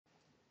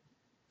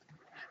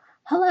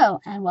Hello,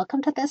 and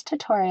welcome to this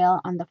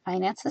tutorial on the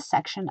Finances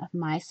section of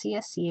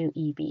MyCSU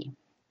EB.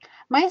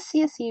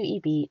 MyCSU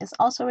EB is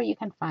also where you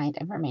can find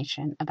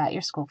information about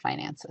your school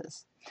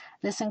finances.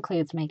 This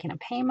includes making a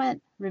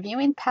payment,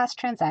 reviewing past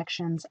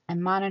transactions,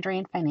 and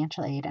monitoring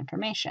financial aid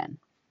information.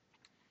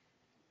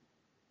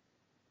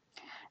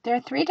 There are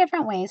 3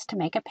 different ways to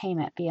make a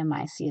payment via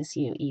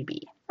MyCSU EB.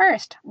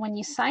 First, when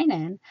you sign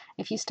in,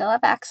 if you still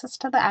have access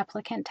to the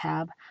Applicant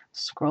tab,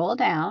 scroll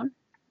down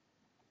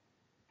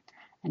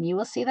and you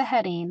will see the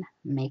heading,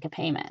 Make a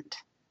Payment.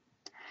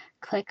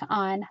 Click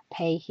on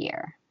Pay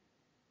Here.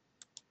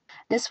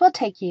 This will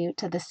take you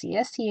to the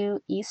CSU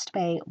East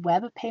Bay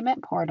web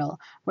payment portal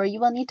where you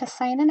will need to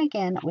sign in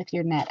again with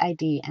your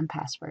NetID and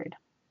password.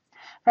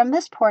 From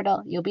this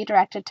portal, you'll be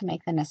directed to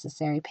make the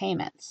necessary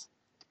payments.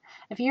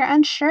 If you're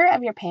unsure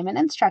of your payment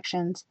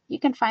instructions, you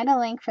can find a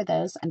link for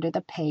those under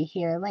the Pay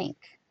Here link.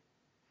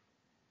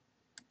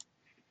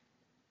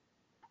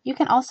 You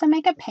can also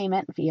make a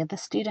payment via the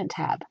Student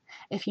tab.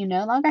 If you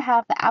no longer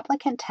have the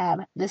Applicant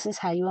tab, this is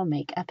how you will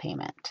make a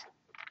payment.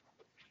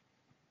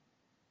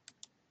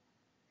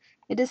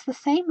 It is the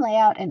same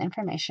layout and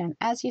information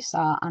as you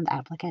saw on the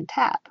Applicant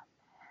tab.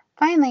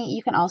 Finally,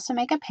 you can also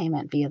make a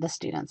payment via the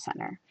Student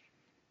Center.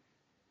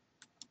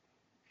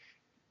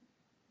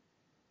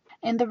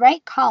 In the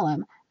right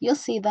column, you'll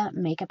see the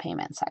Make a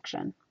Payment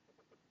section.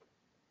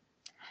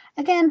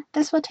 Again,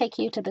 this will take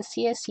you to the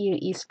CSU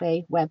East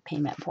Bay web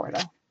payment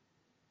portal.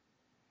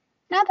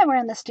 Now that we're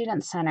in the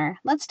Student Center,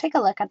 let's take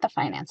a look at the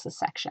Finances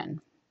section.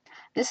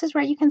 This is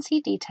where you can see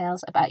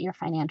details about your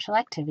financial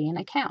activity and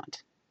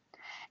account.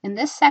 In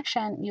this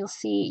section, you'll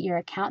see your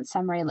account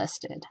summary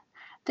listed.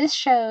 This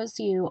shows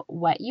you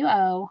what you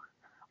owe,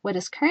 what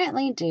is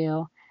currently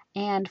due,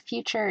 and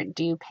future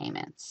due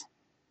payments.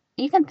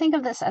 You can think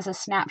of this as a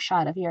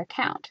snapshot of your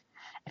account.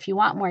 If you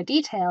want more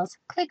details,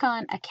 click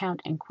on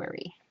Account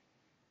Inquiry.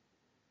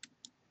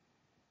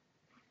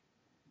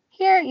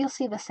 Here, you'll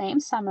see the same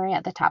summary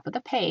at the top of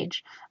the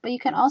page, but you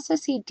can also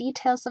see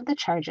details of the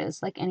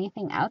charges like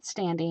anything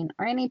outstanding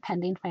or any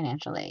pending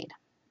financial aid.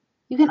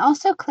 You can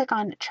also click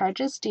on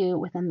Charges Due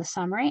within the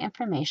summary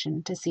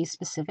information to see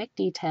specific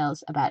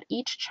details about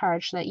each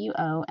charge that you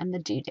owe and the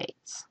due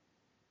dates.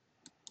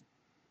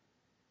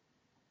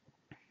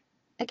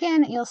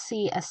 Again, you'll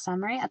see a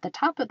summary at the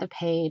top of the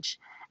page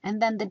and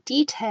then the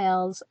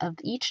details of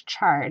each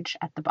charge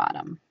at the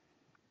bottom.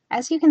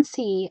 As you can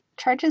see,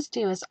 Charges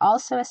Due is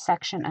also a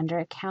section under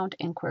Account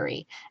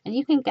Inquiry, and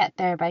you can get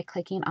there by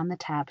clicking on the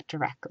tab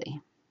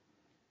directly.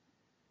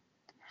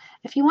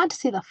 If you want to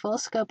see the full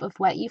scope of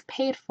what you've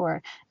paid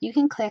for, you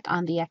can click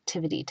on the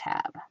Activity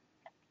tab.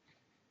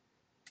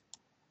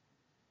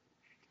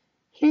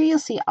 Here you'll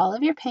see all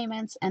of your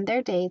payments and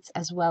their dates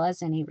as well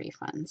as any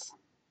refunds.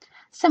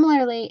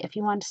 Similarly, if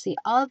you want to see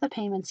all of the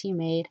payments you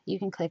made, you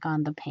can click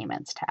on the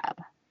Payments tab.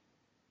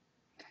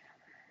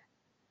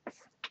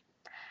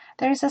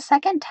 There's a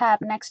second tab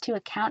next to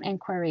Account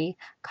Inquiry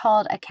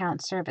called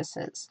Account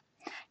Services.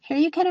 Here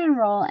you can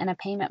enroll in a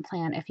payment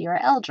plan if you are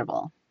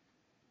eligible.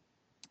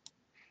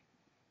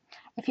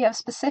 If you have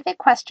specific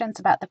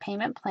questions about the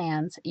payment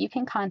plans, you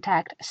can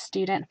contact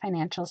Student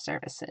Financial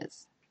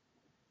Services.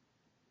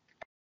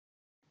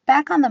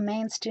 Back on the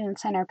main Student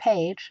Center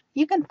page,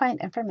 you can find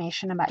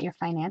information about your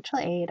financial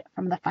aid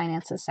from the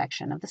Finances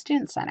section of the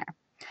Student Center.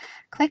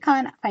 Click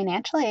on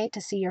Financial Aid to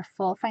see your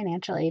full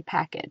financial aid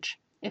package.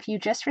 If you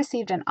just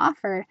received an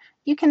offer,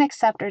 you can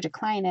accept or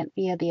decline it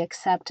via the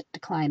Accept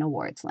Decline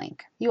Awards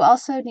link. You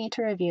also need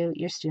to review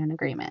your student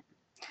agreement.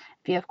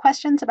 If you have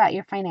questions about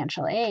your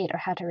financial aid or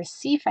how to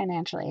receive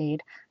financial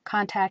aid,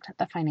 contact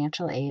the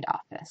Financial Aid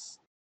Office.